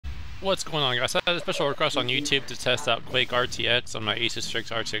What's going on, guys? I had a special request on YouTube to test out Quake RTX on my Asus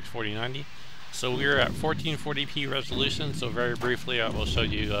Strix RTX 4090. So we're at 1440p resolution, so very briefly I will show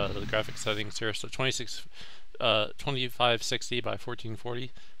you the graphics settings here. So 2560 by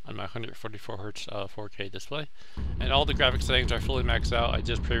 1440 on my 144Hz 4K display. And all the graphics settings are fully maxed out. I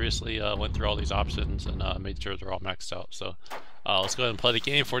just previously went through all these options and made sure they're all maxed out. So let's go ahead and play the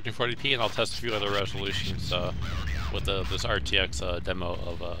game 1440p, and I'll test a few other resolutions with this RTX demo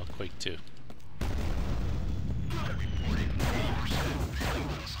of Quake 2.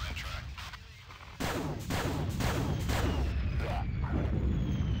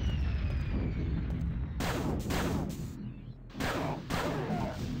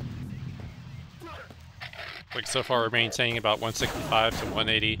 Like so far, we're maintaining about 165 to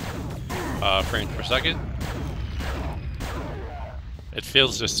 180 frames per second. It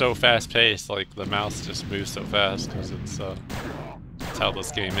feels just so fast-paced, like the mouse just moves so fast because it's that's how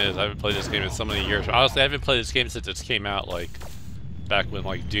this game is. I haven't played this game in so many years. Honestly, I haven't played this game since it came out, like back when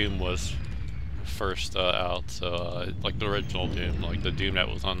like Doom was first out. So like the original Doom, like the Doom that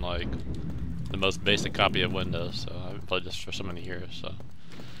was on like the most basic copy of Windows. So I haven't played this for so many years.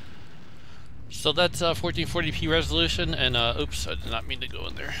 So that's 1440p resolution, and oops, I did not mean to go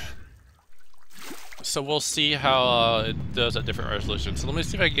in there. So we'll see how it does at different resolutions. So let me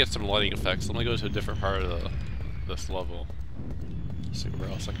see if I can get some lighting effects. Let me go to a different part of this level. Let's see where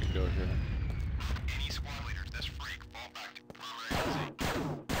else I can go here. Any squad leaders, this freak, fall back to primary.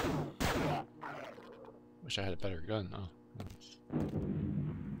 Wish I had a better gun though.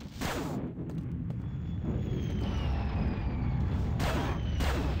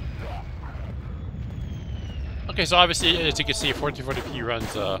 Okay, so obviously, as you can see, 1440p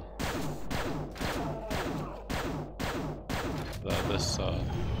runs this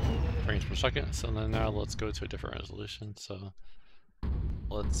frames per second. So then now let's go to a different resolution. So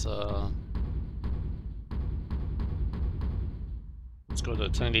let's go to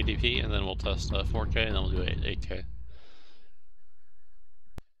 1080p, and then we'll test 4K, and then we'll do 8K.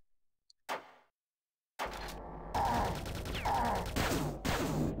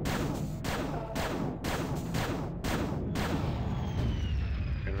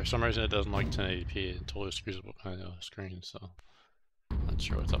 For some reason it doesn't like 1080p, it totally screws up what kind of screen, so not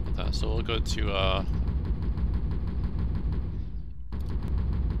sure what's up with that. So we'll go to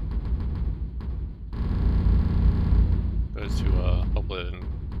hopefully it didn't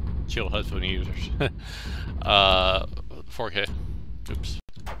kill headphone users. 4K. Oops.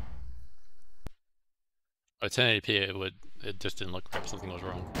 At 1080p it just didn't look right, something was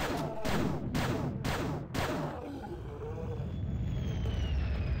wrong.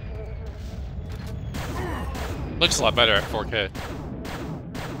 Looks a lot better at 4K.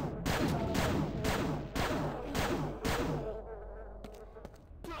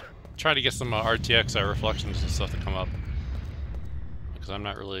 Try to get some RTX reflections and stuff to come up, because I'm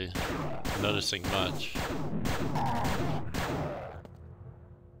not really noticing much.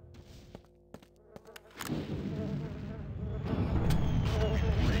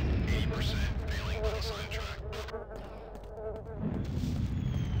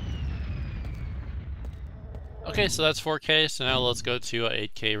 Okay, so that's 4K, so now let's go to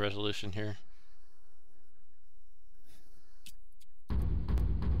 8K resolution here.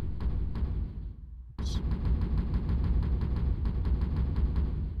 Oops. There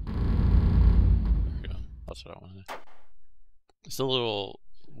we go, that's what I wanted. It's a little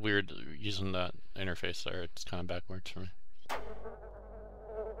weird using that interface there, it's kind of backwards for me. For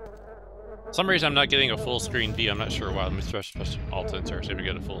some reason I'm not getting a full screen view, I'm not sure why. Let me press Alt Enter, see if we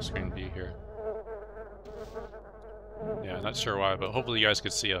get a full screen view here. Yeah, not sure why, but hopefully you guys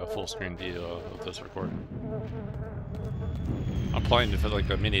could see a full screen view of this recording. I'm playing it for like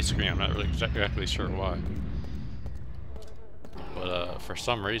a mini screen, I'm not really exactly sure why. But for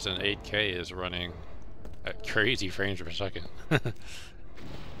some reason 8K is running at crazy frames per second. Let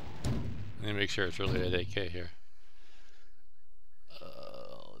me make sure it's really at 8K here.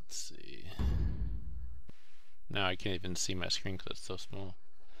 Let's see. Now I can't even see my screen because it's so small.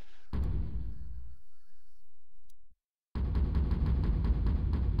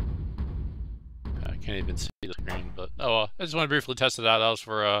 Can't even see the screen, but oh well. I just want to briefly test it out. That was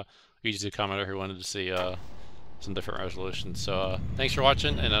for easy commenter who wanted to see some different resolutions. So thanks for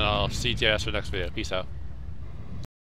watching, and then I'll see you guys for the next video. Peace out.